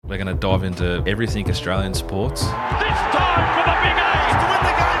We're going to dive into everything Australian sports. This time for the big A's to win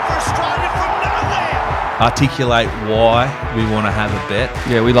the game for Australia from nowhere. Articulate why we want to have a bet.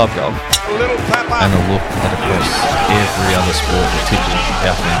 Yeah, we love golf. Little Papa. And a look at across every other sport, particularly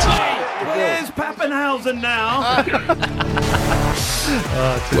our fancy. Where's Pappenhausen now?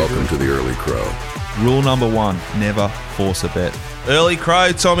 Welcome to the Early Crow. Rule number 1, never force a bet. Early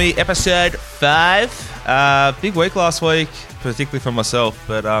Crow, Tommy, episode 5. Big week last week, particularly for myself,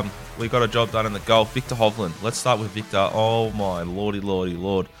 but we got a job done in the golf. Victor Hovland. Let's start with Victor. Oh my lordy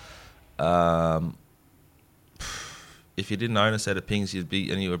lord. If you didn't own a set of pings, and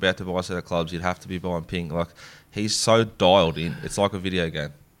you were about to buy a set of clubs, you'd have to be buying ping. Like, he's so dialed in. It's like a video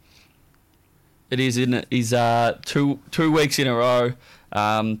game. It is, isn't it? He's two weeks in a row.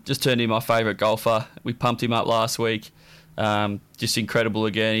 Just turned in my favourite golfer. We pumped him up last week. Just incredible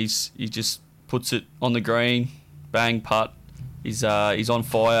again. He just puts it on the green, bang, putt. He's on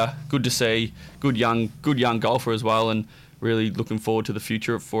fire. Good to see. Good young golfer as well, and really looking forward to the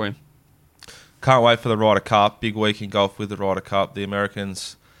future for him. Can't wait for the Ryder Cup. Big week in golf with the Ryder Cup. The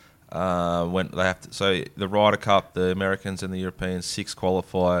Americans so the Ryder Cup, the Americans and the Europeans 6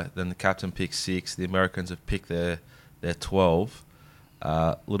 qualify. Then the captain picks 6. The Americans have picked their 12.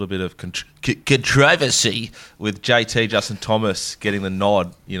 A little bit of controversy with JT Justin Thomas getting the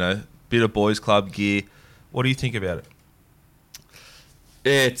nod. You know, bit of boys club gear. What do you think about it?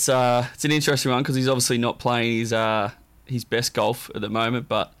 Yeah, it's an interesting one because he's obviously not playing his best golf at the moment,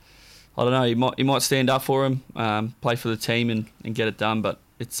 but I don't know. He might stand up for him, play for the team and get it done. But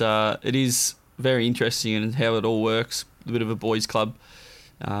it is very interesting in how it all works. A bit of a boys' club,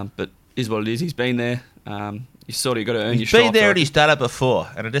 but is what it is. He's been there. You sort of got to earn your stripes. He's been there and he's done it before,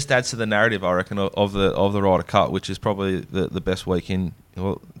 and it just adds to the narrative, I reckon, of the Ryder Cup, which is probably the best week in.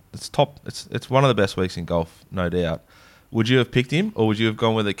 Well, it's top. It's one of the best weeks in golf, no doubt. Would you have picked him, or would you have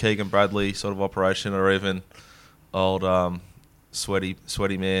gone with a Keegan Bradley sort of operation, or even old sweaty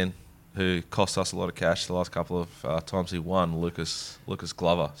man who cost us a lot of cash the last couple of times he won, Lucas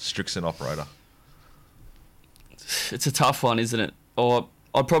Glover, Strixon operator? It's a tough one, isn't it? Or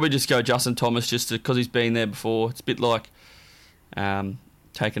I'd probably just go Justin Thomas just because he's been there before. It's a bit like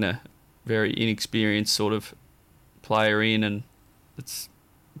taking a very inexperienced sort of player in, and it's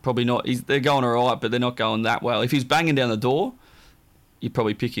probably not. They're going all right, but they're not going that well. If he's banging down the door, you'd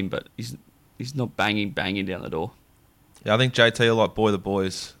probably pick him, but he's not banging down the door. Yeah, I think JT will like boy the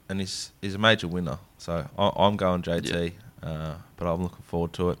boys, and he's a major winner. So I'm going JT, but I'm looking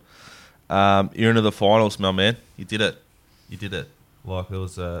forward to it. You're into the finals, my man. You did it. Like it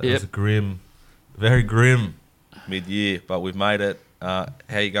was a grim, very grim mid-year, but we've made it. How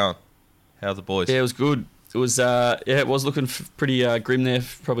you going? How's the boys? Yeah, it was good. It was it was looking pretty grim there,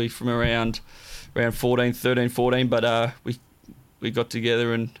 probably from around 13, 14. But we got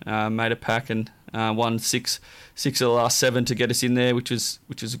together and made a pack and won six of the last 7 to get us in there, which is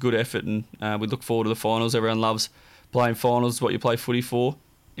a good effort. And we look forward to the finals. Everyone loves playing finals, what you play footy for.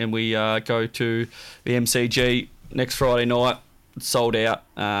 And we go to the MCG next Friday night. It's sold out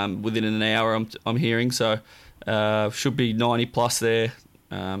within an hour, I'm hearing. So should be 90 plus there.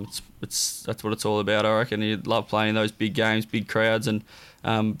 That's what it's all about, I reckon. You love playing those big games, big crowds, and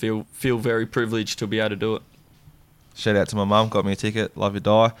feel very privileged to be able to do it. Shout out to my mum, got me a ticket. Love you,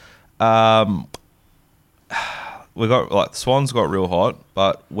 die. We got Swans got real hot,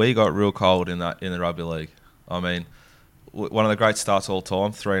 but we got real cold in the rugby league. I mean, one of the great starts all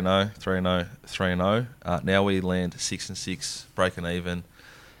time, 3-0, 3-0, 3-0. Now we land 6-6, breaking even.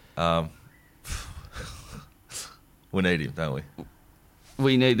 We need him, don't we?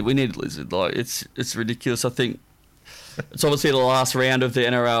 We need Lizard. Like it's ridiculous. I think it's obviously the last round of the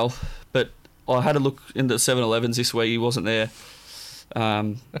NRL, but I had a look in the 7-Elevens this week. He wasn't there,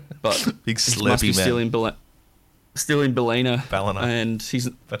 but big he must be man. Still in Ballina, and he's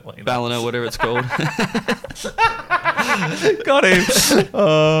Ballina, whatever it's called. Got him.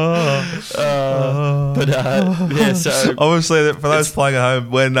 Yeah. So obviously, for those playing at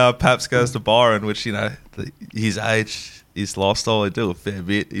home, when Paps goes to Byron, which his age, his lifestyle, he do a fair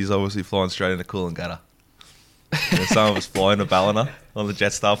bit. He's obviously flying straight into Coolangatta. Some of us flying to Ballina on the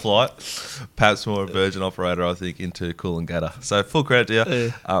Jetstar flight. Perhaps more a Virgin operator, I think, into Coolangatta. So full credit to you.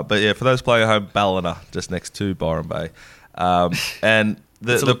 Yeah. But yeah, for those playing at home, Ballina, just next to Byron Bay. And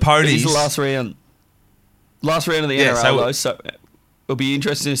the ponies. It is the last round. Last round of the NRL, though. So it'll be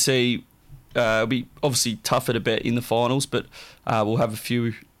interesting to see. It'll be obviously tougher to bet in the finals, but we'll have a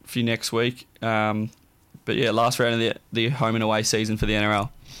few next week. But yeah, last round of the home and away season for the NRL.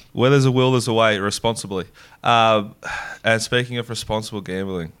 Where there's a will, there's a way, responsibly. And speaking of responsible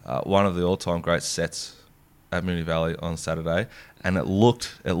gambling, one of the all-time great sets at Moonee Valley on Saturday. and it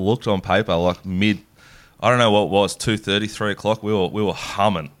looked on paper like mid. I don't know what it was, 2:30, 3 o'clock. We were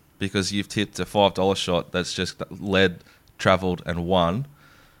humming because you've tipped a $5 shot that's just led, travelled, and won.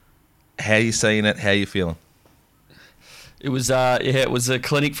 How are you seeing it? How are you feeling? It was it was a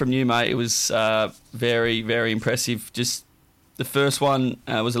clinic from you, mate. It was very, very impressive. Just the first one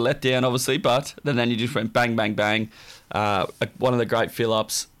was a letdown, obviously, but then you just went bang, bang, bang. One of the great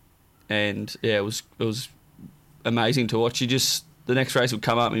fill-ups, and yeah, it was amazing to watch. The next race would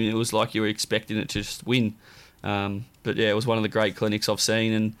come up, and it was like you were expecting it to just win. But yeah, it was one of the great clinics I've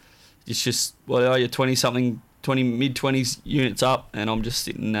seen, and it's just, well, you're 20-something, mid-20s units up, and I'm just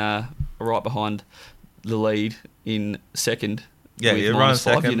sitting right behind the lead in second. Yeah, with you're running -5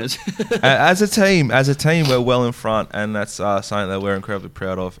 second. units. As a team, we're well in front, and that's something that we're incredibly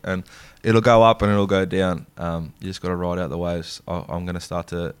proud of. And it'll go up and it'll go down. You just got to ride out the waves. I'm going to start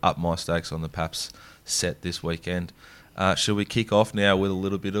to up my stakes on the Paps set this weekend. Should we kick off now with a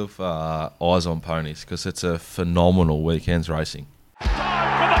little bit of eyes on ponies, because it's a phenomenal weekend's racing.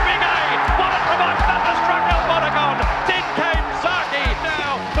 Time for the big A. Won it from Thunderstruck Almonagon. Then came Zaki.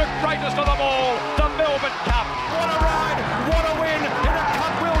 Now the greatest of them all, the Melbourne Cup. What a ride, what a win in a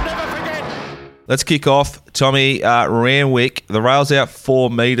cup we'll never forget. Let's kick off, Tommy. Randwick, the rail's out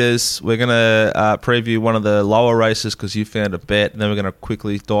 4 metres. We're going to preview one of the lower races because you found a bet, and then we're going to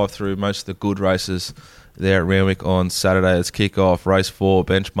quickly dive through most of the good races there at Randwick on Saturday. Let's kick off race 4,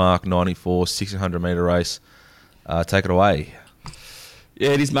 benchmark 94, 1600 metre race. Take it away.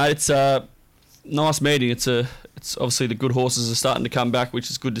 Yeah, it is, mate. It's a nice meeting. It's obviously the good horses are starting to come back,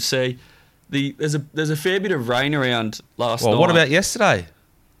 which is good to see. There's a fair bit of rain around last night. What about yesterday?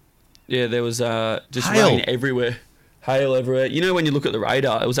 Yeah, there was just Hail. rain everywhere. Hail everywhere. You know, when you look at the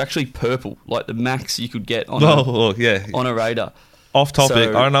radar, it was actually purple, like the max you could get on a radar. Off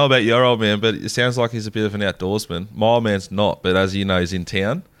topic, So- I don't know about your old man, but it sounds like he's a bit of an outdoorsman. My old man's not, but as you know, he's in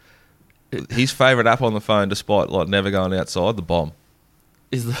town. His favourite app on the phone, despite like never going outside, the Bomb.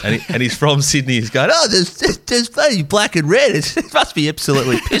 And he's from Sydney. He's going, oh, there's bloody black and red. It must be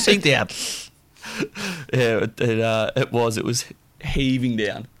absolutely pissing down. Yeah, it was heaving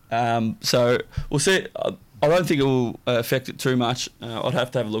down. So we'll see. I don't think it will affect it too much. I'd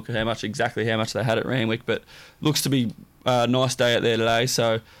have to have a look at how much they had at Randwick, but looks to be a nice day out there today.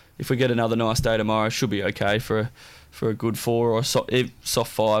 So if we get another nice day tomorrow, it should be okay for a good 4 or a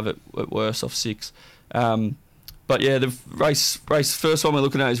soft 5 at worst, off 6. But yeah, the race first one we're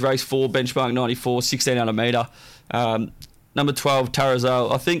looking at is race 4, benchmark 94, 1600 metre. Number 12,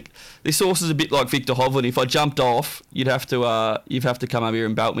 Tarazale. I think this horse is a bit like Victor Hovland. If I jumped off, you'd have to come over here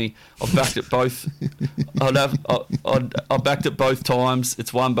and belt me. I've backed it both. I've backed it both times.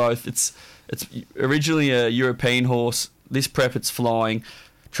 It's won both. It's originally a European horse. This prep, it's flying.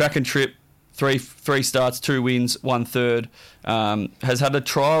 Track and trip, three starts, 2 wins, 1 third. Has had a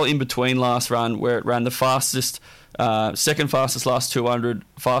trial in between last run where it ran the fastest, second fastest last 200,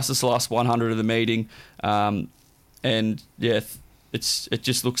 fastest last 100 of the meeting. And yeah, it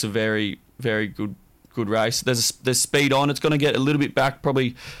just looks a very, very good race. There's speed on. It's going to get a little bit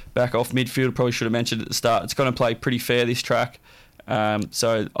probably back off midfield. Probably should have mentioned at the start. It's going to play pretty fair, this track.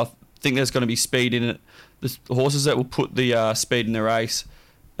 So I think there's going to be speed in it. The horses that will put the speed in the race,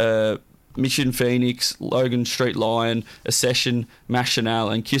 Mission Phoenix, Logan Street Lion, Accession,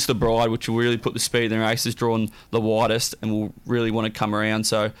 Machinal, and Kiss the Bride, which will really put the speed in the race, is drawn the widest and will really want to come around.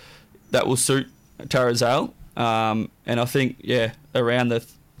 So that will suit Tarazale. And I think, yeah, around the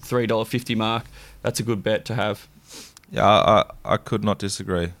 $3.50 mark, that's a good bet to have. Yeah, I could not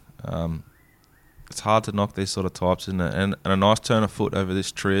disagree. It's hard to knock these sort of types, isn't it? And a nice turn of foot over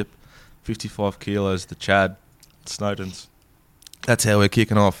this trip. 55 kilos, the Chad, Snowdens. That's how we're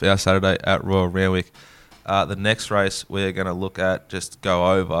kicking off our Saturday at Royal Randwick. The next race we're going to look at, just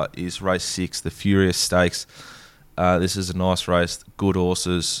go over, is race 6, the Furious Stakes. This is a nice race, good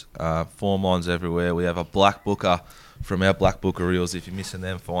horses, form lines everywhere. We have a black booker from our black booker reels. If you're missing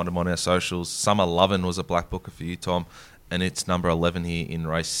them, find them on our socials. Summer Lovin' was a black booker for you, Tom, and it's number 11 here in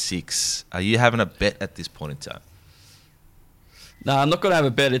race 6. Are you having a bet at this point in time? No, I'm not going to have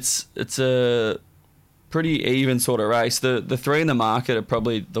a bet. It's a pretty even sort of race. The 3 in the market are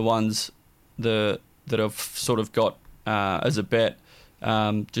probably the ones that I've sort of got as a bet.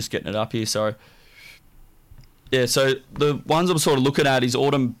 Just getting it up here, sorry. Yeah, so the ones I'm sort of looking at is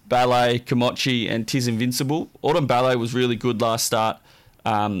Autumn Ballet, Komochi, and Tis Invincible. Autumn Ballet was really good last start,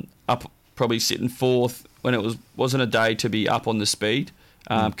 up probably sitting 4th when it wasn't a day to be up on the speed.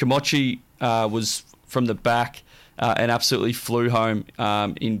 Komochi was from the back and absolutely flew home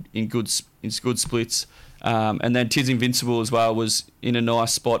in good splits. And then Tis Invincible as well was in a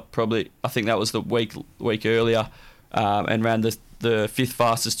nice spot. Probably I think that was the week earlier, and ran the 5th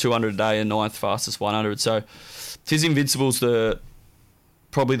fastest 200 a day and 9th fastest 100. So Tis Invincible's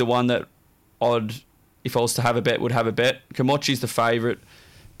probably the one that if I was to have a bet, would have a bet. Komochi's the favourite,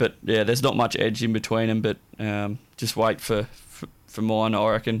 but yeah, there's not much edge in between them. But just wait for mine, I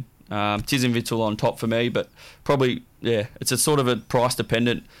reckon. Tis Invincible on top for me, but probably, yeah, it's a sort of a price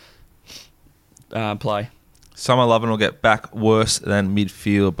dependent play. Summer Lovin will get back worse than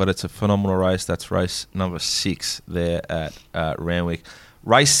midfield, but it's a phenomenal race. That's race number 6 there at Randwick.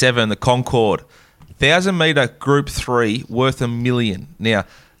 Race 7, the Concorde. 1,000 metre Group 3, worth $1 million. Now,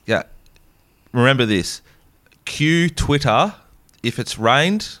 yeah, remember this. Cue Twitter if it's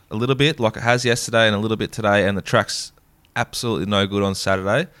rained a little bit, like it has yesterday and a little bit today, and the track's absolutely no good on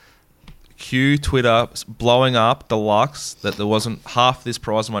Saturday. Cue Twitter blowing up the likes that there wasn't half this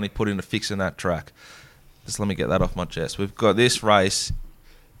prize money put into fixing that track. Just let me get that off my chest. We've got this race.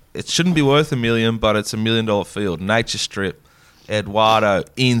 It shouldn't be worth $1 million, but it's $1 million field. Nature Strip, Eduardo,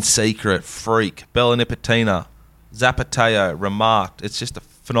 In Secret, Freak, Bella Nipotina, Zapateo, Remarked. It's just a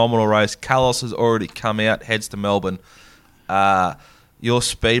phenomenal race. Carlos has already come out, heads to Melbourne. Your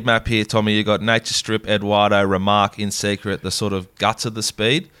speed map here, Tommy, you got Nature Strip, Eduardo, Remark, In Secret, the sort of guts of the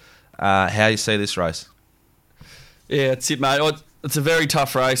speed. How do you see this race? Yeah, that's it, mate. It's a very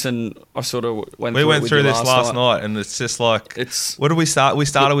tough race, and I sort of went through this last night, and it's just like, what did we start? We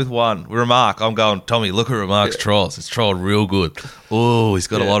started with one. Remark. I'm going, Tommy, look at Remark's trials. It's trialled real good. Oh, he's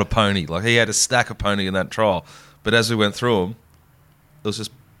got a lot of pony. Like, he had a stack of pony in that trial. But as we went through them, it was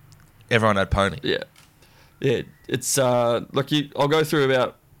just everyone had pony. Yeah. Yeah, it's I'll go through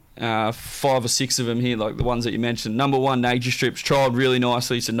about 5 or 6 of them here, like the ones that you mentioned. Number 1, Nature Strips, trialled really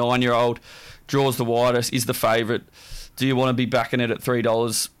nicely. It's a 9-year-old, draws the widest, is the favourite. Do you want to be backing it at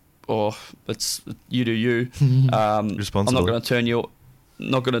 $3? Or it's you do you. Responsible. I'm not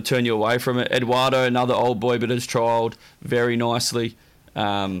going to turn you away from it. Eduardo, another old boy, but has trialled very nicely. He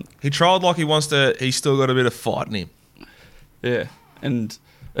trialled like he wants to. He's still got a bit of fight in him. Yeah, and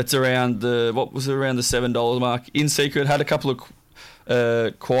it's around the $7 mark. In Secret had a couple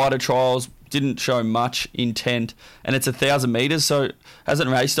of quieter trials, didn't show much intent, and it's 1,000 metres, so hasn't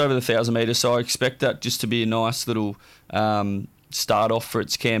raced over the 1,000 metres. So I expect that just to be a nice little start off for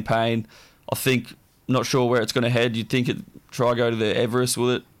its campaign. I think, not sure where it's going to head. You'd think it try go to the Everest,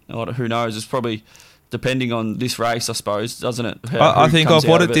 will it? Or who knows? It's probably depending on this race, I suppose, doesn't it? I think of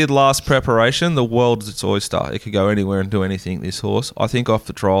what it did last preparation, the world's its oyster. It could go anywhere and do anything, this horse. I think off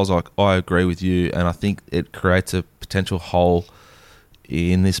the trials, I agree with you, and I think it creates a potential hole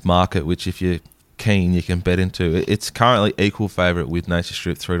in this market, which if you're keen, you can bet into. It's currently equal favourite with Nature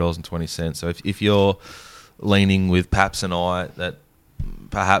Strip, $3.20. So if you're leaning with Paps and I that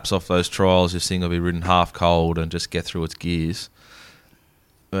perhaps off those trials, this thing will be ridden half cold and just get through its gears,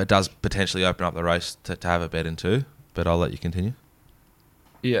 it does potentially open up the race to have a bet into, but I'll let you continue.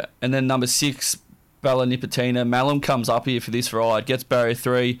 Yeah, and then number 6, Bella Nipotina. Malum comes up here for this ride, gets barrier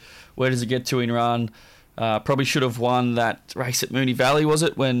 3. Where does it get to in run? Probably should have won that race at Moonee Valley, was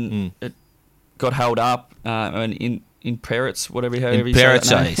it, when it got held up? And in Peretz, however you say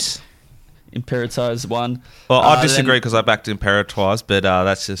that name. Imperators won. Well, I disagree because I backed Imperators, but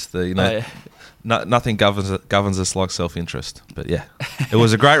that's just the nothing governs us like self-interest. But yeah, it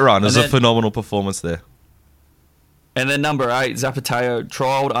was a great run. It was a phenomenal performance there. And then number 8, Zapateo,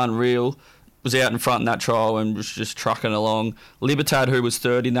 trialled unreal, was out in front in that trial and was just trucking along. Libertad, who was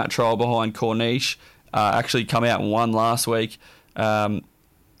 3rd in that trial behind Corniche, actually come out and won last week. Has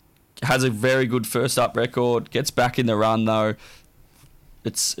a very good first up record. Gets back in the run though. I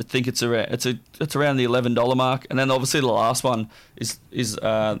think it's around the $11 mark, and then obviously the last one is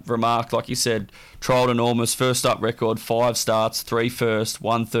Remarked, like you said, trialled enormous, first up record, 5 starts, 3 first,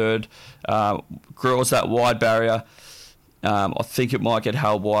 1 third, draws that wide barrier. I think it might get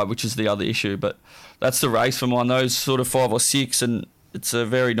held wide, which is the other issue, but that's the race for mine. Those sort of 5 or 6, and it's a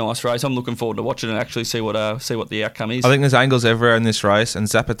very nice race. I'm looking forward to watching it and actually see what the outcome is. I think there's angles everywhere in this race, and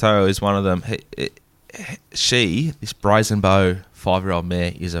Zapateo is one of them. This Brazen Bow 5-year-old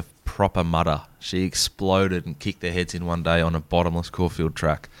mare, is a proper mutter. She exploded and kicked their heads in one day on a bottomless Caulfield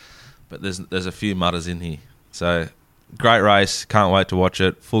track. But there's a few mutters in here. So, great race. Can't wait to watch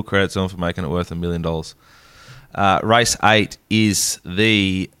it. Full credit to them for making it worth $1 million. Race 8 is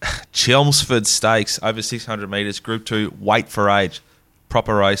the Chelmsford Stakes, over 600 metres, Group 2, weight for age.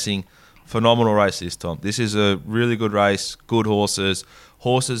 Proper racing. Phenomenal race this time. This is a really good race. Good horses.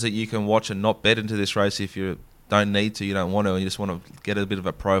 Horses that you can watch and not bet into this race if you don't need to, you don't want to, and you just want to get a bit of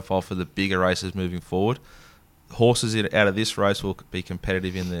a profile for the bigger races moving forward. Horses out of this race will be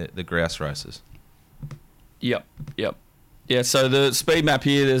competitive in the grouse races. Yep. Yeah, so the speed map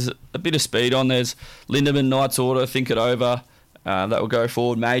here, there's a bit of speed on. There's Lindemann, Knight's Order, Think It Over, that will go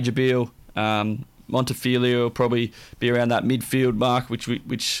forward. Major Beal, Montefilia will probably be around that midfield mark, we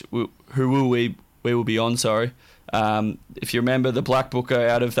will be on. Sorry, if you remember the Black Booker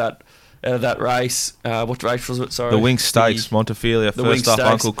out of that race, what race was it? Sorry, the Wing Stakes, Montefilia, the first Wing up, Stakes.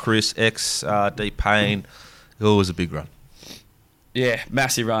 Uncle Chris, Deep Payne. It was a big run. Yeah,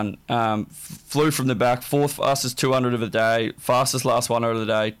 massive run. Flew from the back, fourth fastest 200 of the day, fastest last 100 of the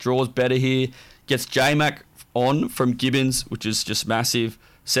day. Draws better here. Gets J-Mac on from Gibbons, which is just massive.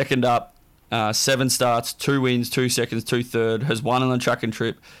 Second up, 7 starts, 2 wins, 2 seconds, 2 third. Has won on the track and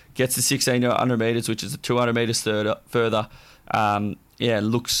trip. Gets the 1600 metres, which is the 200 metres further.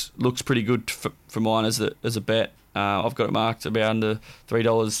 Looks pretty good for mine as a bet. I've got it marked around the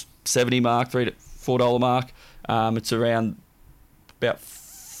 $3.70 mark, $4 mark. It's around about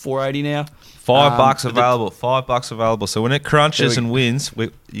 $4.80 now. $5 available. $5 available. So when it crunches and wins,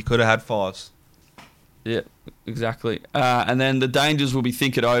 you could have had 5s. Yeah, exactly. And then the dangers will be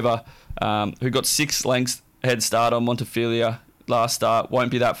Think It Over, who got 6 lengths head start on Montefilia last start.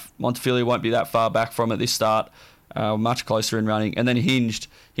 Montefilia won't be that far back from it this start. Much closer in running. And then Hinged.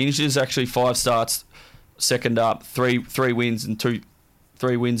 Hinged is actually 5 starts, second up, 3 wins and 2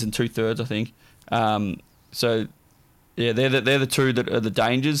 thirds, I think. So yeah, they're the 2 that are the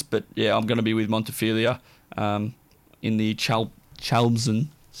dangers. But yeah, I'm going to be with Montefilia in the Chelmsford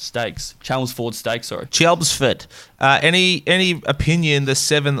Stakes. Sorry, Chelmsford. Any opinion? The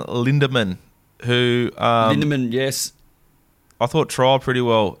 7 Lindemann, who Lindemann, yes, I thought trialled pretty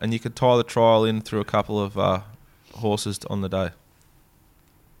well, and you could tie the trial in through a couple of horses on the day.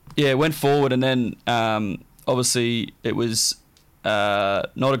 Yeah, went forward, and then obviously it was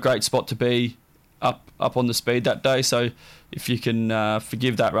not a great spot to be up on the speed that day. So if you can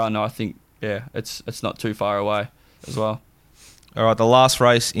forgive that run, I think it's not too far away as well. All right, the last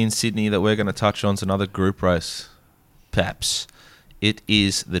race in Sydney that we're going to touch on is another group race, perhaps. It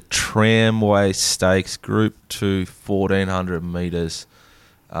is the Tramway Stakes, Group 2, 1,400 metres.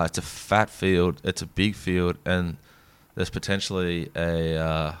 It's a fat field, it's a big field, and there's potentially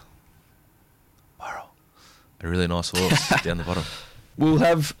a really nice horse down the bottom. We'll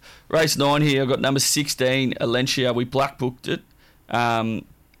have race 9 here. I've got number 16, Alencia. We black booked it.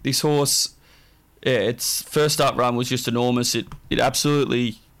 This horse, its first up run was just enormous. It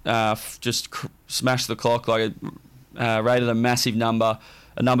absolutely just smashed the clock. Like it rated a massive number,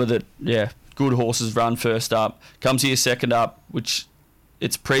 a number that good horses run first up. Comes here second up, which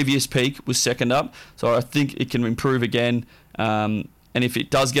its previous peak was second up. So I think it can improve again. And if it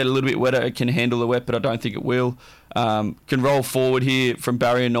does get a little bit wetter, it can handle the wet, but I don't think it will. Can roll forward here from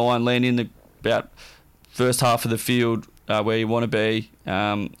barrier 9, land in the about first half of the field where you want to be.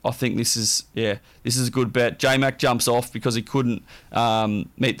 I think this is a good bet. J-Mac jumps off because he couldn't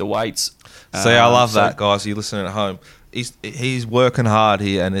meet the weights. See, I love that, guys. You listening at home. He's working hard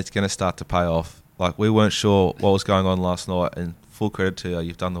here, and it's going to start to pay off. Like, we weren't sure what was going on last night, and full credit to you.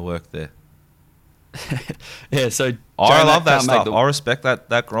 You've done the work there. Yeah, so I love that stuff. I respect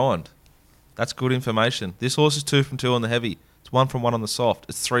that grind. That's good information. This horse is 2 from 2 on the heavy. It's 1 from 1 on the soft.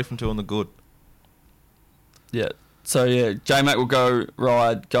 It's 3 from 2 on the good. Yeah. So yeah, J-Mac will go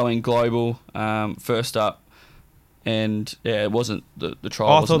ride going global first up, and it wasn't the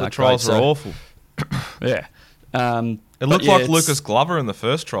trial. I thought the trials were awful. Yeah. It looked like Lucas Glover in the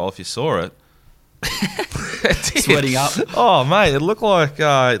first trial. If you saw it. Sweating up. Oh mate, it looked like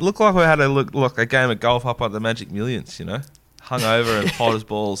we had a game of golf up at the Magic Millions, hung over and hot as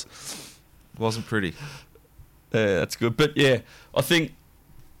balls. It wasn't pretty. Yeah, that's good. But yeah, I think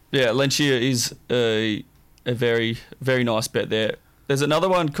Lencia is a very, very nice bet there. There's another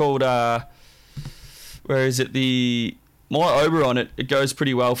one called where is it? The My Oberon. It goes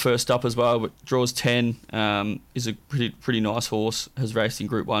pretty well first up as well, but draws 10. Is a pretty nice horse. Has raced in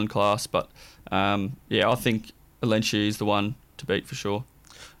Group 1 class, but I think Alencia is the one to beat for sure.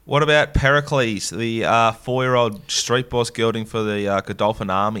 What about Pericles, the 4-year-old street boss gelding for the Godolphin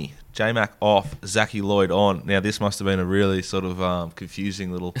Army? J-Mac off, Zachy Lloyd on. Now, this must have been a really sort of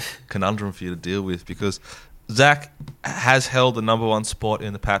confusing little conundrum for you to deal with, because Zach has held the number 1 spot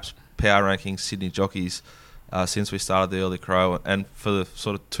in the PAPS Power Rankings Sydney Jockeys since we started the Early Crow, and for the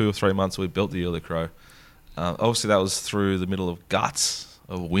sort of 2 or 3 months we built the Early Crow. Obviously, that was through the middle of guts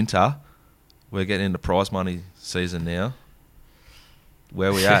of winter. We're getting into prize money season now.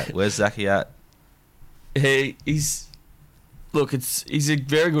 Where we at? Where's Zachy at? He's a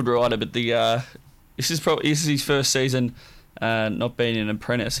very good rider, but this is his first season not being an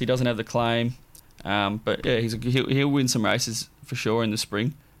apprentice. He doesn't have the claim, but yeah, he'll win some races for sure in the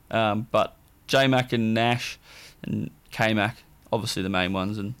spring. But J-Mac and Nash and K-Mac, obviously the main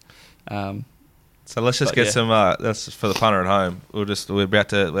ones, and So let's just But get yeah. some. That's for the punter at home.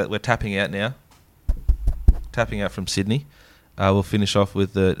 We're tapping out now. Tapping out from Sydney. We'll finish off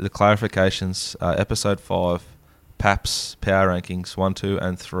with the clarifications. Episode 5, Paps power rankings 1, 2,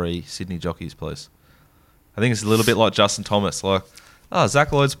 and 3. Sydney jockeys, please. I think it's a little bit like Justin Thomas. Like,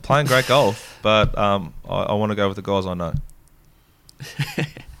 Zach Lloyd's playing great golf, but I want to go with the guys I know.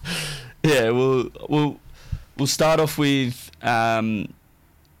 Yeah, we'll start off with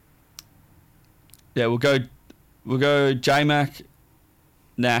we'll go J-Mac,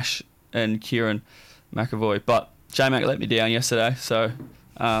 Nash, and Kieran McAvoy. But J-Mac let me down yesterday, so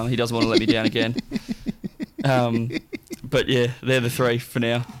he doesn't want to let me down again. But yeah, they're the 3 for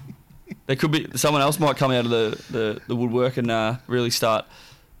now. There could be someone else might come out of the woodwork and really start.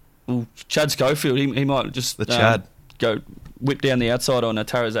 Well, Chad Schofield, he might just go whip down the outside on a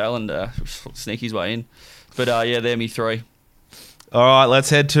Tarazal and sneak his way in. But they're me 3. All right, let's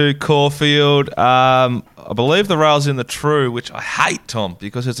head to Caulfield. I believe the rail's in the true, which I hate, Tom,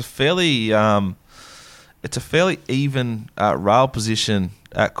 because it's a fairly even rail position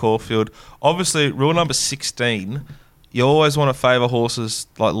at Caulfield. Obviously, rule number 16, you always want to favour horses,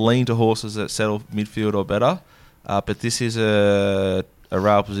 like lean to horses that settle midfield or better. But this is a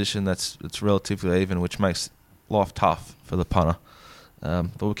rail position that's relatively even, which makes life tough for the punter.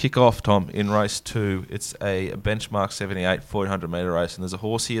 But we'll kick off, Tom, in race 2. It's a benchmark 78 1400 metre race, and there's a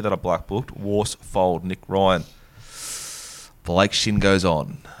horse here that I black booked, Warse Fold, Nick Ryan. Blake Shin goes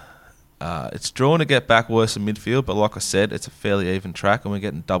on. It's drawn to get back worse in midfield, but like I said, it's a fairly even track, and we're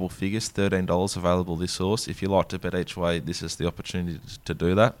getting double figures, $13 available this horse. If you like to bet each way, this is the opportunity to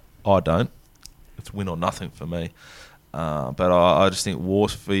do that. I don't. It's win or nothing for me. But I just think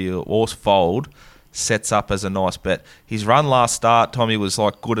Warse Fold sets up as a nice bet. His run last start, Tommy, was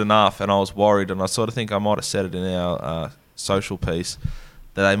like good enough, and I was worried, and I sort of think I might have said it in our social piece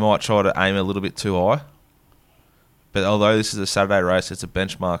that they might try to aim a little bit too high. But although this is a Saturday race, it's a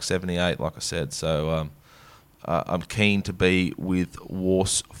benchmark 78, like I said. So I'm keen to be with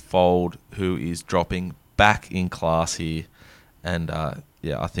Warse Fold, who is dropping back in class here, and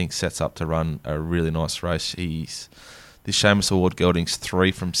I think sets up to run a really nice race. This Seamus Award gelding's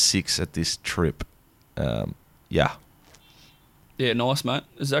 3 from 6 at this trip. Yeah, nice, mate.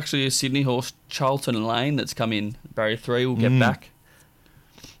 There's actually a Sydney horse, Charlton Lane, that's come in. Barrier 3 will get back.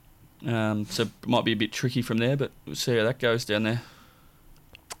 So it might be a bit tricky from there, but we'll see how that goes down there.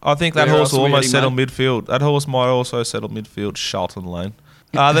 I think that horse will almost settle midfield. That horse might also settle midfield, Charlton Lane.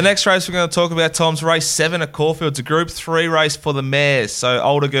 The next race we're going to talk about, Tom's race 7 at Caulfield. It's a Group 3 race for the mares. So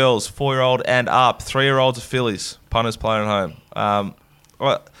older girls, 4-year-old and up. 3-year-olds are fillies. Punters playing at home.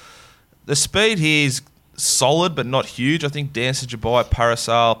 The speed here is solid, but not huge. I think Dancer Dubai,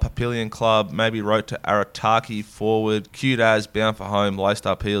 Parasol, Papillion Club, maybe Road to Arataki forward. Cute as, Bound for Home, Laced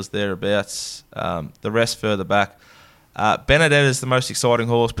Up Heels thereabouts. The rest further back. Benedetta is the most exciting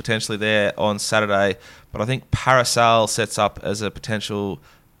horse potentially there on Saturday, but I think Parasol sets up as a potential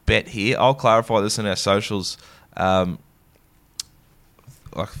bet here. I'll clarify this in our socials like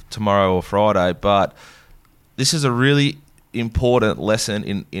tomorrow or Friday, but this is a really important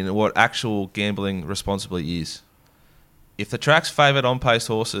lesson in what actual gambling responsibly is. If the track's favoured on-pace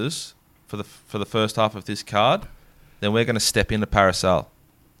horses for the first half of this card, then we're going to step into Parasol.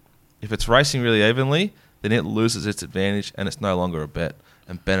 If it's racing really evenly, then it loses its advantage and it's no longer a bet.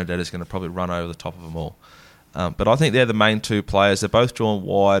 And Benedetta's going to probably run over the top of them all. But I think they're the main 2 players. They're both drawn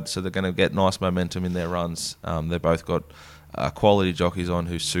wide, so they're going to get nice momentum in their runs. They've both got quality jockeys on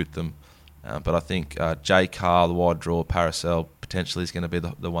who suit them. But I think J. Carr, the wide draw, Parasol, potentially is going to be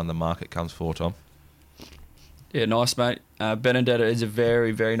the one the market comes for, Tom. Yeah, nice, mate. Benedetta is a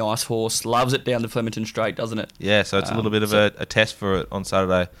very, very nice horse. Loves it down the Flemington Straight, doesn't it? Yeah, so it's a little bit of a test for it on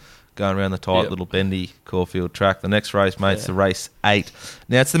Saturday, going around the tight little bendy Caulfield track. The next race, mate, it's the race 8.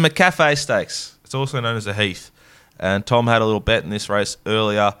 Now, it's the McCafe Stakes. It's also known as a Heath. And Tom had a little bet in this race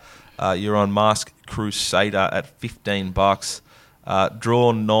earlier. You're on Mask Crusader at $15.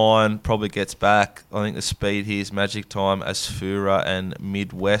 Draw 9 probably gets back. I think the speed here is Magic Time, Asfura, and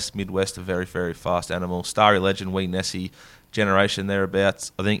Midwest. Midwest, a very, very fast animal. Starry Legend, Wee Nessie, Generation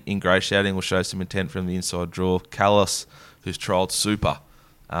thereabouts. I think Ingratiating will show some intent from the inside draw. Callus, who's trialled Super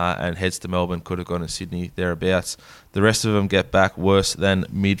and heads to Melbourne, could have gone to Sydney thereabouts. The rest of them get back worse than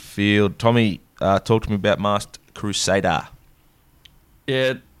midfield. Tommy, talk to me about Masked Crusader.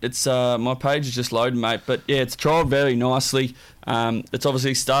 Yeah, it's my page is just loading, mate. But yeah, it's trialled very nicely. It's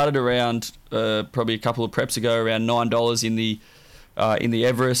obviously started around probably a couple of preps ago, around $9 in the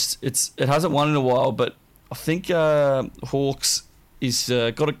Everest. It hasn't won in a while, but I think Hawks is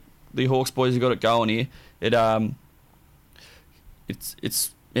the Hawks boys have got it going here.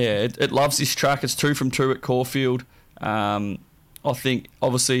 It's Yeah, it loves this track. It's 2 from 2 at Caulfield. I think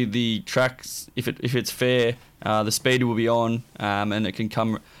obviously the tracks, if it's fair, the speed will be on, and it can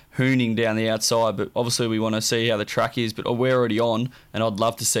come hooning down the outside. But obviously we want to see how the track is. But we're already on, and I'd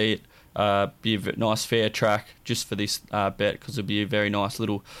love to see it be a nice fair track just for this bet, because it'd be a very nice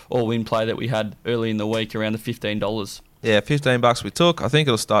little all-in play that we had early in the week around the $15. Yeah, $15 we took. I think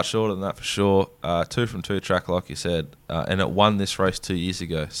it'll start shorter than that for sure. 2 from 2 track, like you said, and it won this race 2 years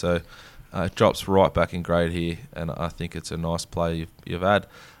ago. So it drops right back in grade here, and I think it's a nice play you've had.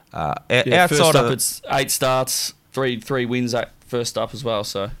 Outside first up, of it's 8 starts, three wins at first up as well.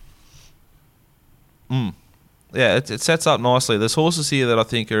 So yeah, it sets up nicely. There's horses here that I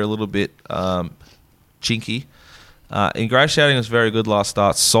think are a little bit chinky. Ingratiating was very good last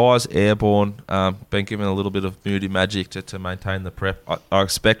start. Size, Airborne, been given a little bit of moody magic to maintain the prep. I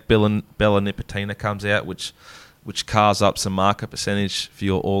expect Bella Nipotina comes out, which cars up some market percentage for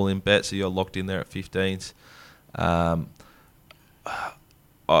your all-in bet, so you're locked in there at 15s.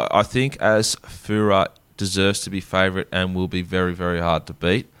 I think as Fura deserves to be favourite and will be very, very hard to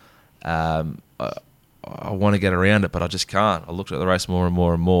beat. I want to get around it, but I just can't. I looked at the race more and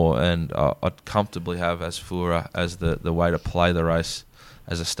more and more, and I'd comfortably have as Fura as the way to play the race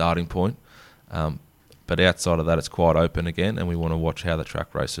as a starting point. But outside of that, it's quite open again, and we want to watch how the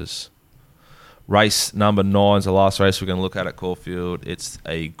track races. Race number 9 is the last race we're going to look at Caulfield. It's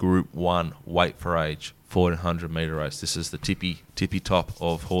a Group 1 weight for age 1400 metre race. This is the tippy top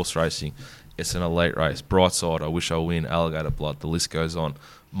of horse racing. It's an elite race. Brightside, I Wish I Win, Alligator Blood. The list goes on.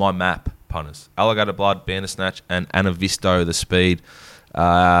 My map, punters. Alligator Blood, Bandersnatch, and Anavisto, the speed.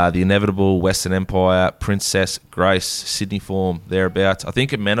 The Inevitable, Western Empire, Princess Grace, Sydney Form, thereabouts. I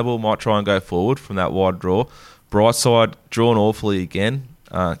think Amenable might try and go forward from that wide draw. Brightside, drawn awfully again.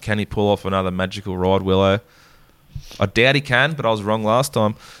 Can he pull off another magical ride, Willow? I doubt he can, but I was wrong last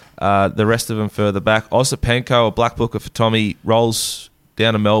time. The rest of them further back. Osipenko, a Black Booker for Tommy, rolls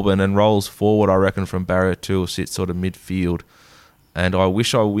down to Melbourne and rolls forward, I reckon, from barrier 2 or sits sort of midfield. And I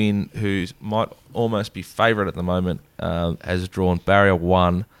Wish I Win, who might almost be favourite at the moment, has drawn barrier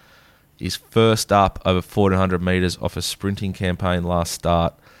 1. Is first up over 1,400 metres off a sprinting campaign last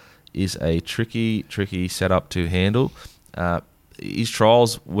start. Is a tricky setup to handle. His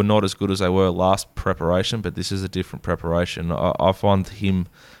trials were not as good as they were last preparation, but this is a different preparation. I find him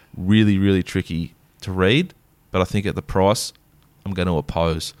really, really tricky to read, but I think at the price, I'm going to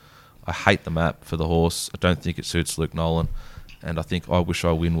oppose. I hate the map for the horse. I don't think it suits Luke Nolan. And I think I Wish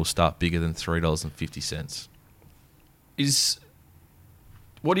I Win will start bigger than $3.50.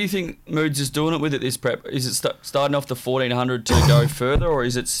 What do you think Moods is doing it with at this prep? Is it starting off the 1,400 to go further, or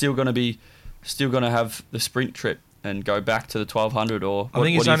is it still going to have the sprint trip and go back to the 1,200? Or what do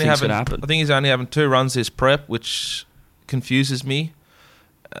you think is going to happen? I think he's only having 2 runs this prep, which confuses me,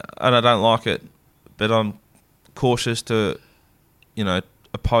 and I don't like it. But I'm cautious to,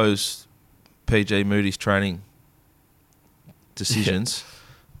 oppose PG Moody's training decisions,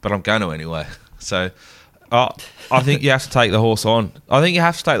 but I'm going to anyway. So I think you have to take the horse on. I think you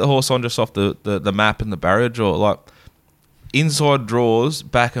have to take the horse on just off the map and the barrier draw. Like, inside draws,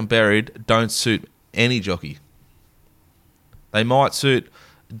 back and buried, don't suit any jockey. They might suit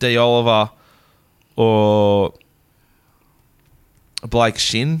D. Oliver or Blake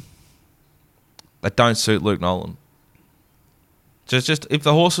Shin. They don't suit Luke Nolan. Just if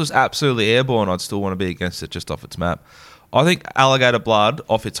the horse was absolutely airborne, I'd still want to be against it just off its map. I think Alligator Blood,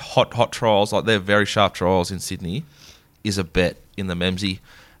 off its hot trials, like they're very sharp trials in Sydney, is a bet in the Memsey.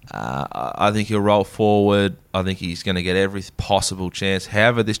 I think he'll roll forward. I think he's going to get every possible chance.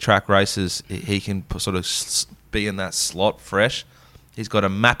 However this track races, he can sort of be in that slot fresh. He's got a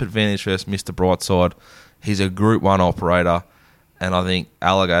map advantage versus Mr. Brightside. He's a Group 1 operator. And I think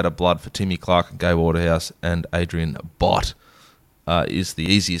Alligator Blood for Timmy Clark and Gay Waterhouse and Adrian Bott is the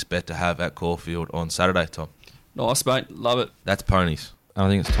easiest bet to have at Caulfield on Saturday, Tom. Nice, mate. Love it. That's ponies. I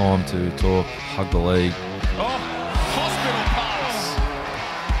think it's time to talk Hug the League. Oh, hospital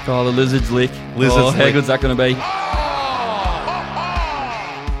pass. Oh, the Lizard's Lick. How good's that going to be?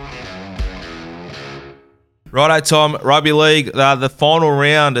 Righto, Tom. Rugby League, the final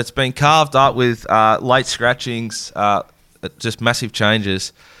round. It's been carved up with late scratchings, just massive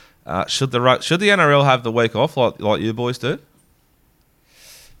changes. Should the NRL have the week off like you boys do?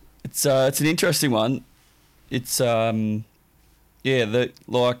 It's an interesting one. It's the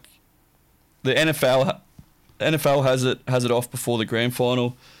NFL has it off before the grand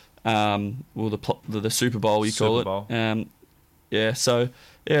final, or the Super Bowl you call it. Bowl. It's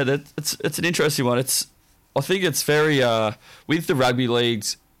an interesting one. I think it's very with the rugby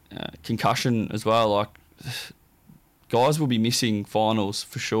league's concussion as well. Like, guys will be missing finals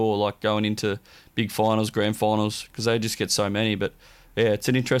for sure, like going into big finals, grand finals, because they just get so many. But yeah, it's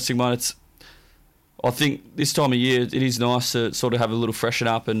an interesting one. I think this time of year it is nice to sort of have a little freshen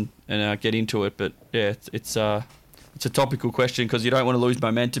up and get into it. But yeah, it's a topical question because you don't want to lose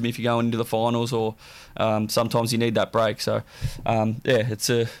momentum if you're going into the finals, or sometimes you need that break. So yeah,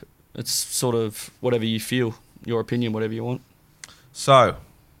 it's sort of whatever you feel, your opinion, whatever you want. So,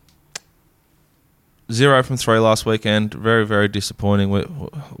 0 from 3 last weekend. Very, very disappointing.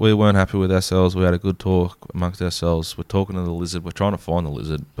 We weren't happy with ourselves. We had a good talk amongst ourselves. We're talking to the lizard. We're trying to find the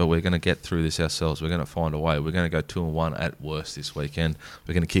lizard, but we're going to get through this ourselves. We're going to find a way. We're going to go 2-1 at worst this weekend.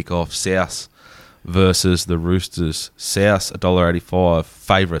 We're going to kick off South versus the Roosters. South, $1.85.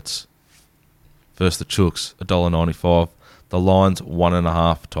 Favourites versus the Chooks, $1.95. The line's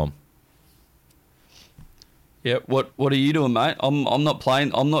 1.5, Tom. Yeah, what are you doing, mate? I'm not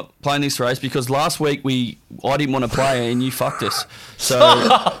playing this race because last week I didn't want to play and you fucked us. So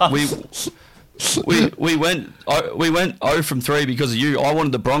we went 0 from 3 because of you. I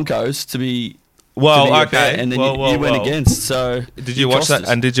wanted the Broncos to be okay, bet, and then you went against. So did you watch that?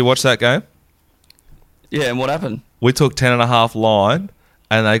 And did you watch that game? Yeah, and what happened? We took 10.5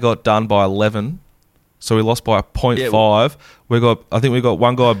 and they got done by 11, so we lost by a 0.5. I think we got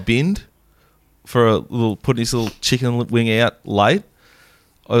one guy binned for putting his little chicken wing out late.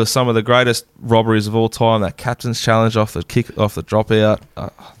 It was some of the greatest robberies of all time. That captain's challenge off the dropout. I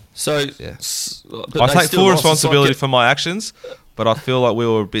take full responsibility for my actions, but I feel like we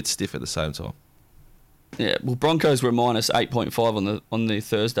were a bit stiff at the same time. Yeah, well, Broncos were minus 8.5 on the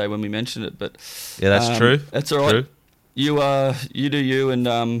Thursday when we mentioned it, but yeah, that's true. That's all right. True. You do you, and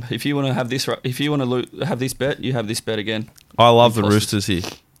if you want to have this, have this bet, you have this bet again. I love the Roosters here.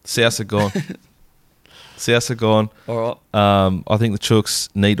 Souths are gone. Souths are gone. All right. I think the Chooks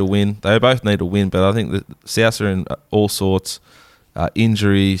need to win. They both need to win, but I think the Souths are in all sorts.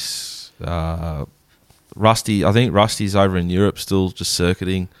 Injuries. Rusty. I think Rusty's over in Europe still just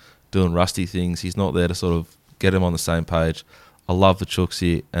circuiting, doing Rusty things. He's not there to sort of get him on the same page. I love the Chooks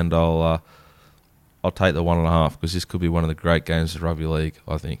here, and I'll take the 1.5 because this could be one of the great games of rugby league,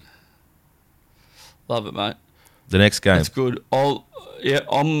 I think. Love it, mate. The next game. That's good.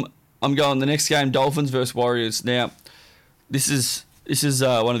 I'm going the next game, Dolphins versus Warriors. Now, this is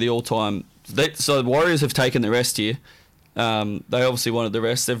one of the all-time. So the Warriors have taken the rest here. They obviously wanted the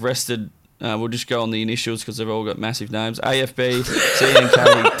rest. They've rested. We'll just go on the initials because they've all got massive names. AFB, CNK.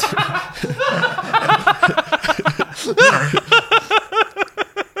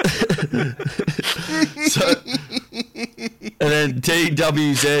 And then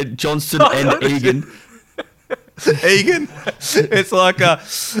TWZ, Johnston and Egan. Egan, it's like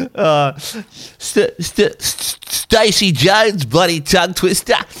Stacey Jones, bloody tongue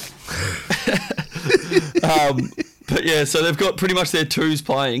twister. But yeah, so they've got pretty much their twos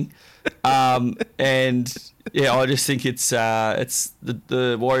playing, and yeah, I just think it's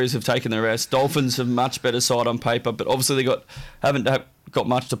the Warriors have taken their rest. Dolphins have much better side on paper, but obviously haven't got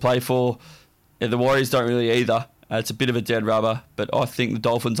much to play for. Yeah, the Warriors don't really either. It's a bit of a dead rubber, but I think the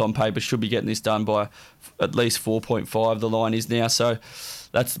Dolphins on paper should be getting this done by at least 4.5. The line is now, so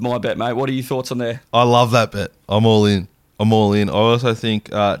that's my bet, mate. What are your thoughts on there? I love that bet. I'm all in. I also think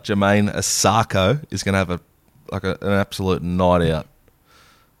Jermaine Asako is going to have an absolute night out.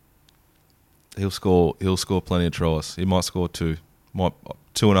 He'll score plenty of tries. He might score 2.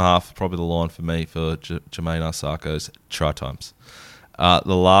 2.5 probably the line for me for Jermaine Asako's try times.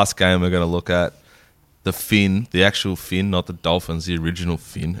 The last game we're going to look at, the actual Finn, not the Dolphins, the original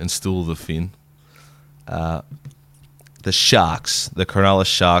Finn, and still the Finn. The Sharks, the Cronulla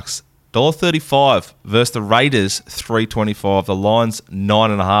Sharks, $1.35 versus the Raiders, $3.25. The line's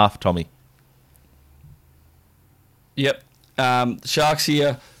 9.5, Tommy. Yep. Sharks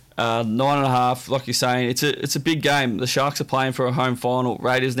here, 9.5. Like you're saying, it's a big game. The Sharks are playing for a home final.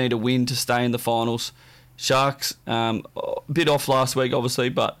 Raiders need a win to stay in the finals. Sharks, a bit off last week, obviously,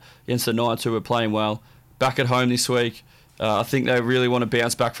 but against the Knights, who were playing well. Back at home this week. I think they really want to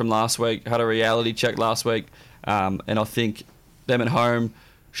bounce back from last week. Had a reality check last week, and I think them at home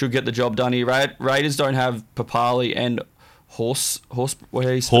should get the job done here. Raiders don't have Papali and Horsburgh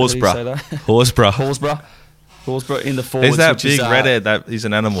in the forwards. He's that big redhead. That he's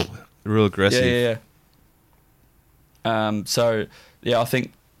an animal, real aggressive. Yeah. So yeah, I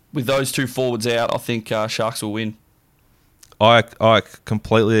think with those two forwards out, I think Sharks will win. I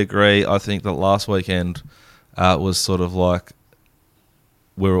completely agree. I think that last weekend was sort of like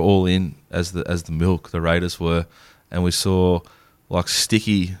we were all in as the milk, the Raiders were, and we saw like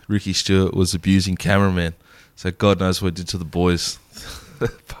sticky Ricky Stewart was abusing cameramen. So God knows what it did to the boys.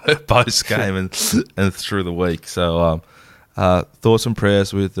 post game and through the week. So thoughts and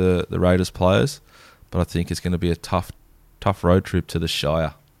prayers with the Raiders players, but I think it's going to be a tough road trip to the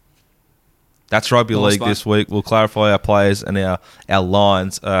Shire. That's Rugby League this week. We'll clarify our players and our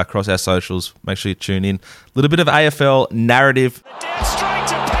lines across our socials. Make sure you tune in. A little bit of AFL narrative. Down straight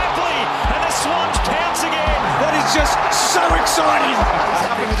to Papley, and the Swans pounce again. That is just so exciting. He's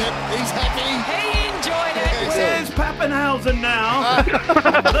happy with it. He's happy. He enjoyed it. Where's Pappenhausen now?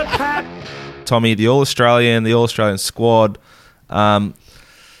 The Pap. Tommy, the All-Australian squad. As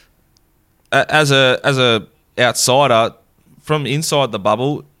a outsider from inside the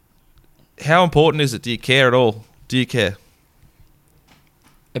bubble, how important is it? Do you care at all? Do you care?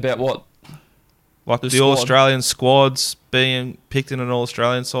 About what? Like the All-Australian squads being picked in an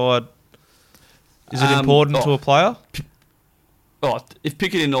All-Australian side? Is it important to a player? If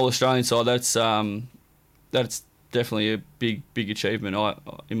picking in an All-Australian side, that's definitely a big achievement,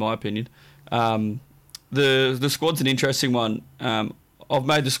 in my opinion. The squad's an interesting one. I've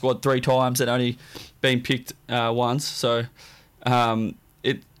made the squad 3 times and only been picked once. So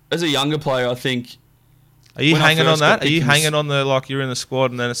as a younger player, I think. Are you hanging on that? Are you hanging on the like you're in the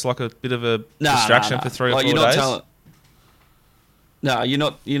squad and then it's like a bit of a distraction for 3 or 4 days? No, you're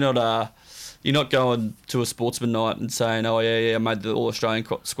not going to a sportsman night and saying, "Oh yeah, I made the All-Australian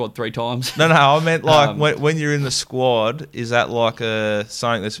squad 3 times." No, I meant like when you're in the squad, is that like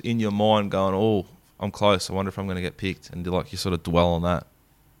something that's in your mind going, "Oh, I'm close. I wonder if I'm going to get picked," and you sort of dwell on that.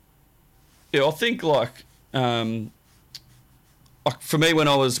 Yeah, I think for me when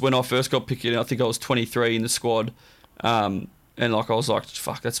I first got picked in, I think I was 23 in the squad, and I was like,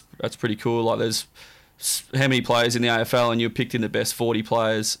 "Fuck, that's pretty cool." Like, there's how many players in the AFL, and you're picked in the best 40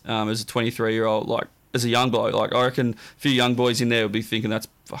 players as a 23-year-old. Like, as a young bloke, like I reckon a few young boys in there would be thinking that's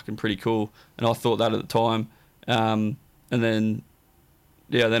fucking pretty cool, and I thought that at the time, and then.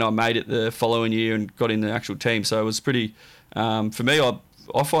 Yeah, then I made it the following year and got in the actual team. So it was pretty, for me, I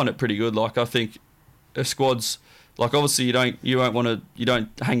find it pretty good. Like, I think a squad's, like, obviously you don't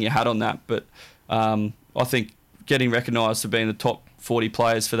hang your hat on that, but I think getting recognised for being the top 40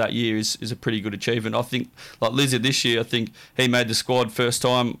 players for that year is a pretty good achievement. I think, like Lizard this year, I think he made the squad first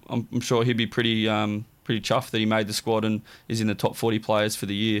time. I'm sure he'd be pretty chuffed that he made the squad and is in the top 40 players for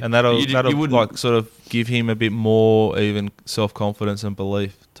the year. And that'll like sort of give him a bit more even self-confidence and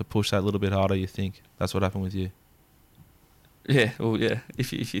belief to push that a little bit harder, you think? That's what happened with you? Yeah, well, yeah,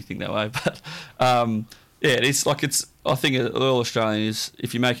 if you think that way. But, it's like I think All-Australian is,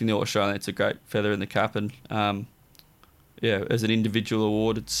 if you're making the All-Australian, it's a great feather in the cap. And, as an individual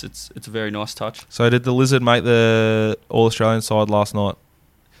award, it's a very nice touch. So did the Lizard make the All-Australian side last night?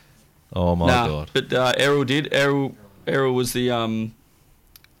 Oh my God! But Errol did. Errol was the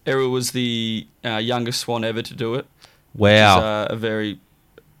youngest Swan ever to do it. Wow!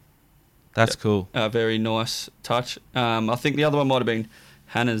 That's cool. A very nice touch. I think the other one might have been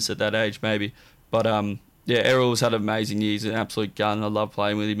Hannah's at that age, maybe. But Errol's had an amazing year. He's an absolute gun. I love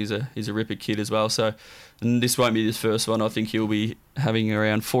playing with him. He's a ripper kid as well. So, and this won't be his first one. I think he'll be having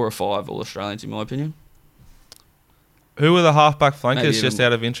around 4 or 5 All-Australians, in my opinion. Who were the halfback flankers, just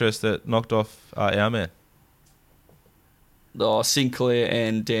out of interest, that knocked off our man? Sinclair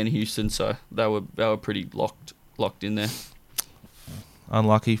and Dan Houston, so they were pretty locked in there.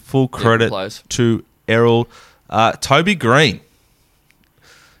 Unlucky. Full credit to Errol. Toby Green.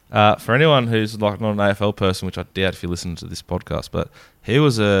 For anyone who's like not an AFL person, which I doubt if you listen to this podcast, but he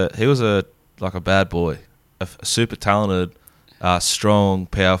was a like a bad boy, a super talented, strong,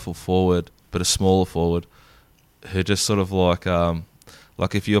 powerful forward, but a smaller forward. Who just sort of like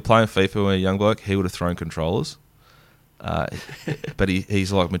if you were playing FIFA when you were a young bloke, he would have thrown controllers. But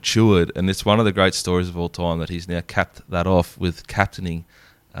he's like matured, and it's one of the great stories of all time that he's now capped that off with captaining,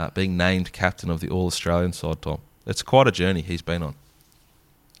 being named captain of the All-Australian side, Tom. It's quite a journey he's been on.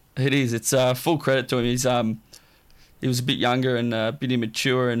 It is. It's full credit to him. He was a bit younger and a bit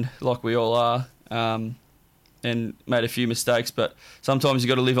immature, and like we all are, and made a few mistakes. But sometimes you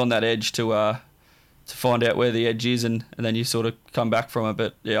got to live on that edge to find out where the edge is, and then you sort of come back from it.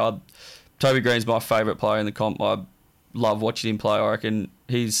 But yeah, Toby Green's my favourite player in the comp. I love watching him play. I reckon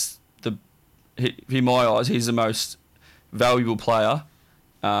in my eyes, he's the most valuable player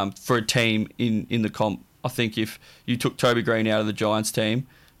for a team in the comp. I think if you took Toby Green out of the Giants team,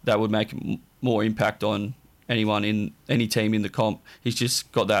 that would make more impact on anyone in any team in the comp. He's just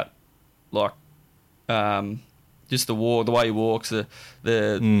got that, like, just the way he walks, the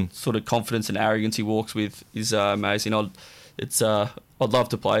sort of confidence and arrogance he walks with is amazing. I'd love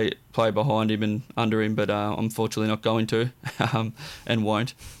to play behind him and under him, but unfortunately not going to, and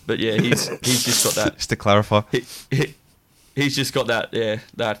won't. But yeah, he's just got that. Just to clarify, he's just got that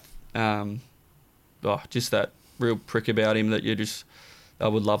just that real prick about him that I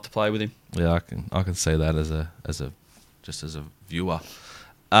would love to play with him. Yeah, I can see that as a viewer.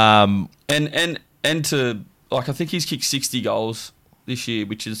 And to like, I think he's kicked 60 goals this year,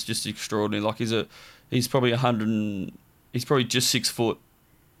 which is just extraordinary. Like he's probably 100. He's probably just 6 foot,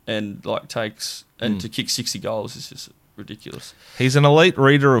 and like to kick 60 goals is just ridiculous. He's an elite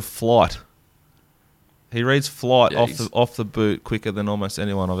reader of flight. He reads flight Yeah, off the boot quicker than almost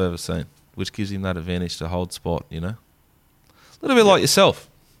anyone I've ever seen, which gives him that advantage to hold spot. You know, a little bit like yourself,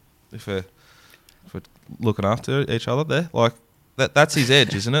 if we're looking after each other there. Like that's his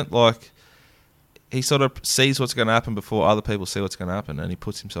edge, isn't it? Like he sort of sees what's going to happen before other people see what's going to happen, and he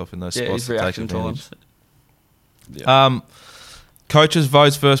puts himself in those spots his to take reaction advantage. times. Yeah. Coaches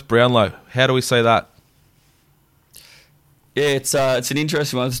votes versus Brownlow. How do we see that? Yeah, it's an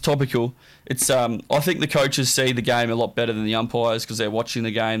interesting one. It's topical. It's I think the coaches see the game a lot better than the umpires because they're watching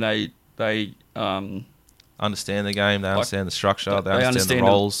the game. They understand the game. They understand the structure. They understand the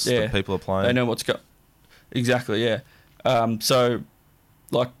roles that people are playing. They know what's exactly. Yeah. So,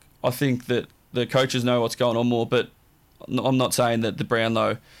 like, I think that the coaches know what's going on more. But I'm not saying that the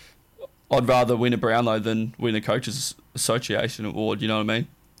Brownlow. I'd rather win a Brownlow than win a Coaches Association award. You know what I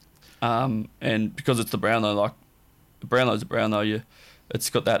mean? And because it's the Brownlow, like the Brownlow's a Brownlow. It's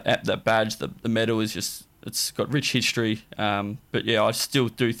got that badge. The medal is just, it's got rich history. But yeah, I still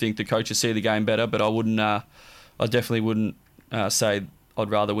do think the coaches see the game better. But I definitely wouldn't say I'd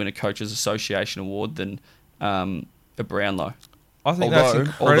rather win a Coaches Association award than a Brownlow. I think that's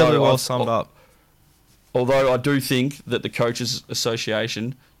incredibly well summed up. Although I do think that the Coaches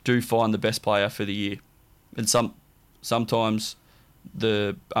Association do find the best player for the year, and sometimes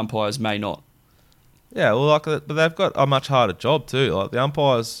the umpires may not. Yeah, well, but they've got a much harder job too. Like the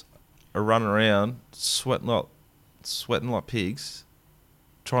umpires are running around sweating like pigs,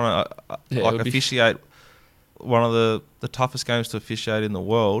 trying to officiate one of the toughest games to officiate in the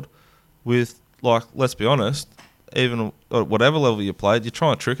world. With, like, let's be honest, even at whatever level you played, you're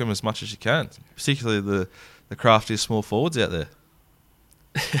trying to trick them as much as you can, particularly the craftiest small forwards out there.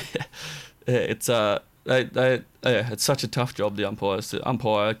 It's it's such a tough job, the umpires, to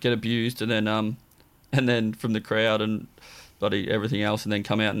umpire, get abused, and then from the crowd and bloody everything else, and then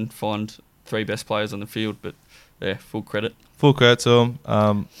come out and find 3 best players on the field. But yeah, full credit to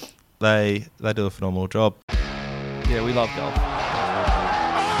them. They do a phenomenal job. Yeah, we love golf.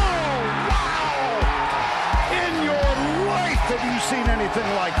 In your life, have you seen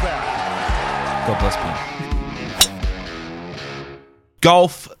anything like that? God bless me.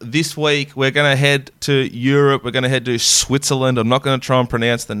 Golf this week. We're going to head to Europe. We're going to head to Switzerland. I'm not going to try and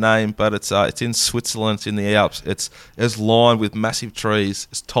pronounce the name, but it's in Switzerland. It's in the Alps. It's lined with massive trees.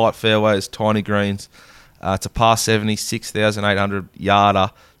 It's tight fairways, tiny greens. It's a par 70, 6,800 yarder.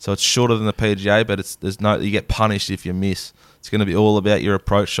 So it's shorter than the PGA, but you get punished if you miss. It's going to be all about your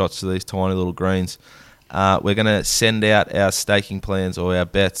approach shots to these tiny little greens. We're going to send out our staking plans or our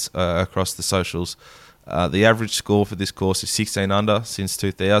bets across the socials. The average score for this course is 16 under since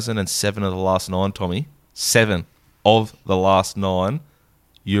 2000, and 7 of the last 9, Tommy. 7 of the last 9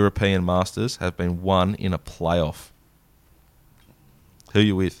 European Masters have been won in a playoff. Who are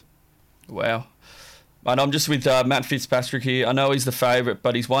you with? Wow. And I'm just with Matt Fitzpatrick here. I know he's the favourite,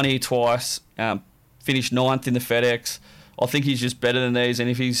 but he's won here twice. Finished 9th in the FedEx. I think he's just better than these, and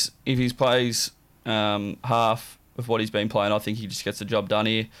if he plays half of what he's been playing, I think he just gets the job done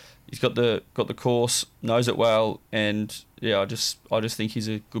here. He's got the course, knows it well, and yeah, I just think he's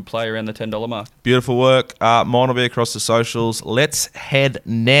a good player around the $10 mark. Beautiful work. Mine will be across the socials. Let's head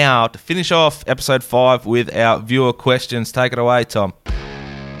now to finish off episode 5 with our viewer questions. Take it away, Tom.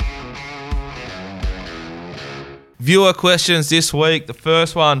 Viewer questions this week. The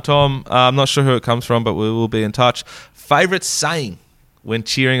first one, Tom, I'm not sure who it comes from, but we will be in touch. Favourite saying when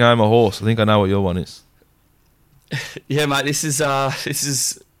cheering home a horse? I think I know what your one is. Yeah, mate, this is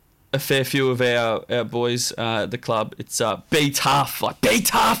a fair few of our boys at the club. It's be tough, like be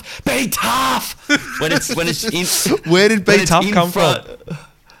tough, be tough. When it's in. Where did be tough come from?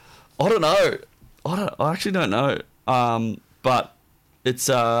 I don't know. I actually don't know. But it's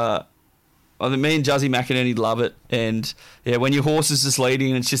I think me and Juzzy McInerney love it. And yeah, when your horse is just leading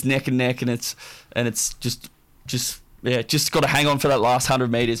and it's just neck and neck, and it's just got to hang on for that last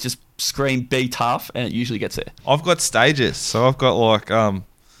 100 meters. Just scream be tough, and it usually gets there. I've got stages, so I've got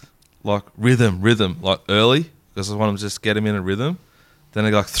like rhythm, like early, because I want to just get him in a rhythm. Then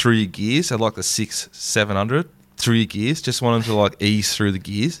I got like 3 gears, I like the 600-700 through your gears. Just want them to like ease through the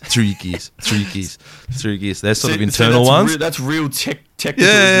gears, through your gears, through your gears, through your gears. They're sort of internal ones. That's real technical.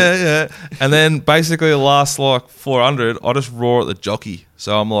 Yeah. And then basically the last like 400, I just roar at the jockey.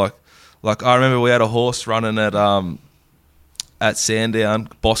 So I'm like I remember we had a horse running at Sandown,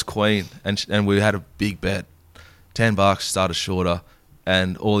 Boss Queen, and we had a big bet, $10, started shorter,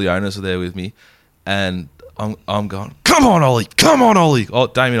 and all the owners were there with me, and I'm going, come on Ollie. Oh,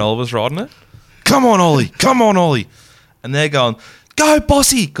 Damien Oliver's riding it. Come on Ollie. And they're going, go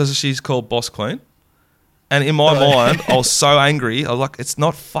Bossy, because she's called Boss Queen. And in my mind, I was so angry. I was like, it's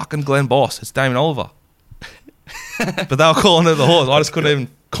not fucking Glenn Boss, it's Damien Oliver. But they were calling it the horse. I just couldn't even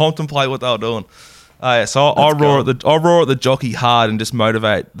contemplate what they were doing. So I roar at the jockey hard and just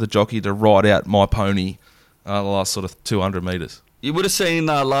motivate the jockey to ride out my pony the last sort of 200 metres. You would have seen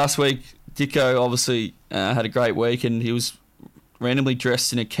last week, Dicko obviously had a great week, and he was randomly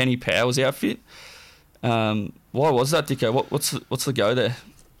dressed in a Kenny Powers outfit. Why was that, Dicko? What's the go there?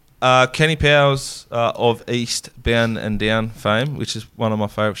 Kenny Powers of East Bound and Down fame, which is one of my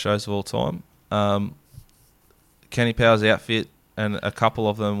favourite shows of all time. Kenny Powers outfit, and a couple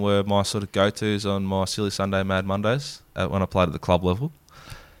of them were my sort of go-tos on my Silly Sunday Mad Mondays when I played at the club level,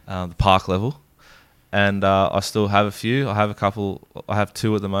 the park level. And I still have a few. I have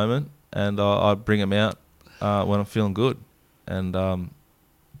two at the moment, and I bring them out when I'm feeling good. And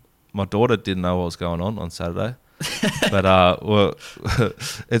my daughter didn't know what was going on Saturday. But well,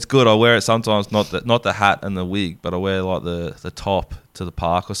 it's good. I wear it sometimes, not the hat and the wig, but I wear like the top to the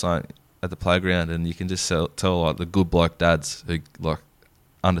park or something at the playground, and you can just tell like the good bloke dads who like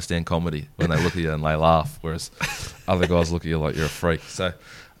understand comedy when they look at you and they laugh, whereas other guys look at you like you're a freak. So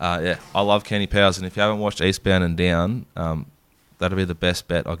I love Kenny Powers, and if you haven't watched Eastbound and Down, that'll be the best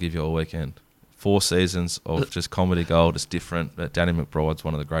bet I'll give you all weekend. 4 seasons of just comedy gold. It's different. Danny McBride's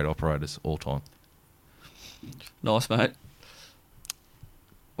one of the great operators all time. Nice, mate.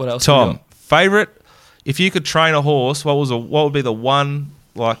 What else? Tom, favourite? If you could train a horse, what would be the one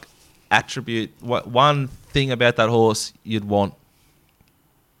like attribute? What one thing about that horse you'd want?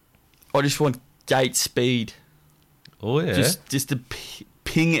 I just want gate speed. Oh yeah, just to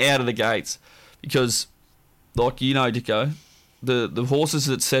ping out of the gates, because, like Dicko, the horses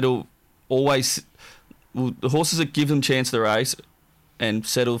that settle always, the horses that give them chance to the race and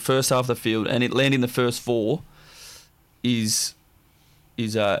settle first half of the field and it land in the first 4 is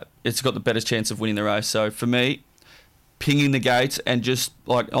it's got the better chance of winning the race. So for me, pinging the gates and just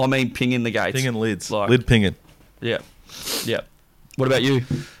pinging the gates, pinging lids, like, lid pinging. Yeah. What about you?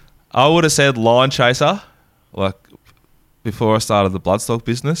 I would have said Lion Chaser, like before I started the bloodstock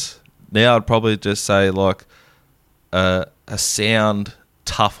business. Now I'd probably just say like a sound,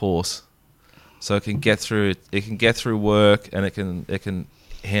 tough horse, so it can get through. It can get through work, and it can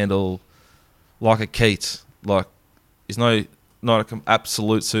handle like a Keats. Like he's not an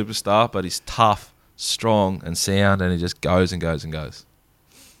absolute superstar, but he's tough, strong, and sound, and he just goes and goes and goes.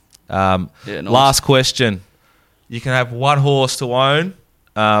 Nice. Last question: you can have one horse to own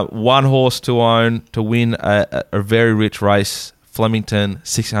to win a very rich race, Flemington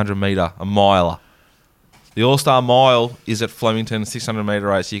 600 metre, a miler. The All-Star Mile is at Flemington, 600 metre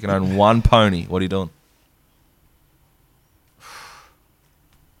race. You can own one pony. What are you doing?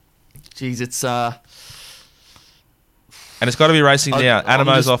 Jeez, it's and it's got to be racing now.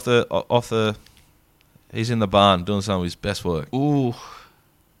 Anamo's off the. He's in the barn doing some of his best work. Ooh. He's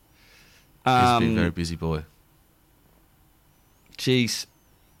a very busy boy. Jeez.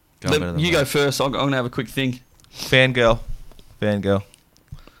 You go first. I'm going to have a quick think. Fangirl.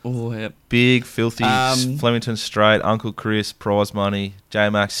 Oh, yeah. Big, filthy, Flemington Straight, Uncle Chris, prize money,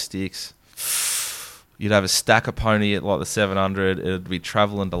 J-Max sticks. You'd have a stack of pony at like the 700. It'd be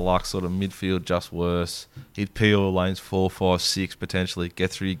travelling deluxe sort of midfield, just worse. He'd peel lanes 4, 5, 6 potentially.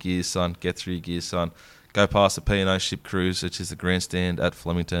 Get through your gears, son. Go past the P&O Ship Cruise, which is the grandstand at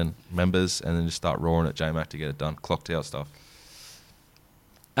Flemington members, and then just start roaring at J-Mac to get it done. Clock tower stuff.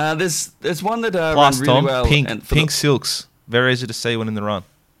 There's one that Plus, ran really Tom, well. pink silks. Very easy to see when in the run.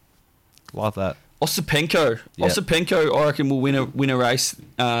 Love that. Osipenko. Yep. Osipenko, I reckon, will win a race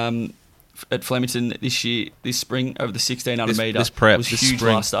at Flemington this spring over the 1600 metre. This prep. It was huge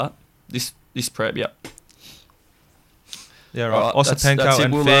spring. last start. This prep, yep. Yeah, right. Right, Osipenko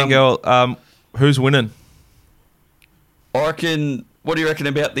and Fangirl. Who's winning? I reckon. What do you reckon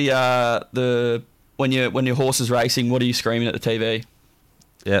about the when your horse is racing? What are you screaming at the TV?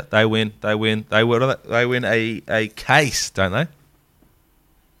 Yeah, they win. They win a case, don't they?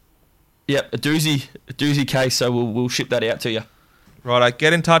 Yep, a doozy case. So we'll ship that out to you. Right,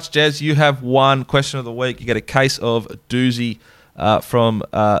 get in touch, Jez. You have one question of the week. You get a case of doozy from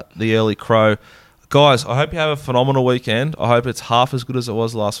the Early Crow. Guys, I hope you have a phenomenal weekend. I hope it's half as good as it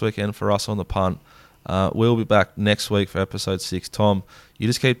was last weekend for us on the punt. We'll be back next week for episode 6. Tom, you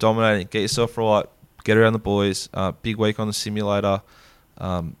just keep dominating. Get yourself right. Get around the boys. Big week on the simulator.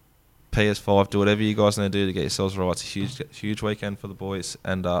 PS5. Do whatever you guys need to do to get yourselves right. It's a huge weekend for the boys.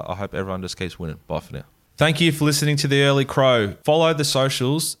 And I hope everyone just keeps winning. Bye for now. Thank you for listening to The Early Crow. Follow the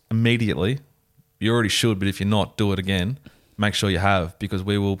socials immediately. You already should, but if you're not, do it again. Make sure you have, because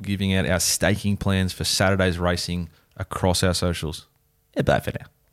we will be giving out our staking plans for Saturday's racing across our socials. Yeah, bye for now.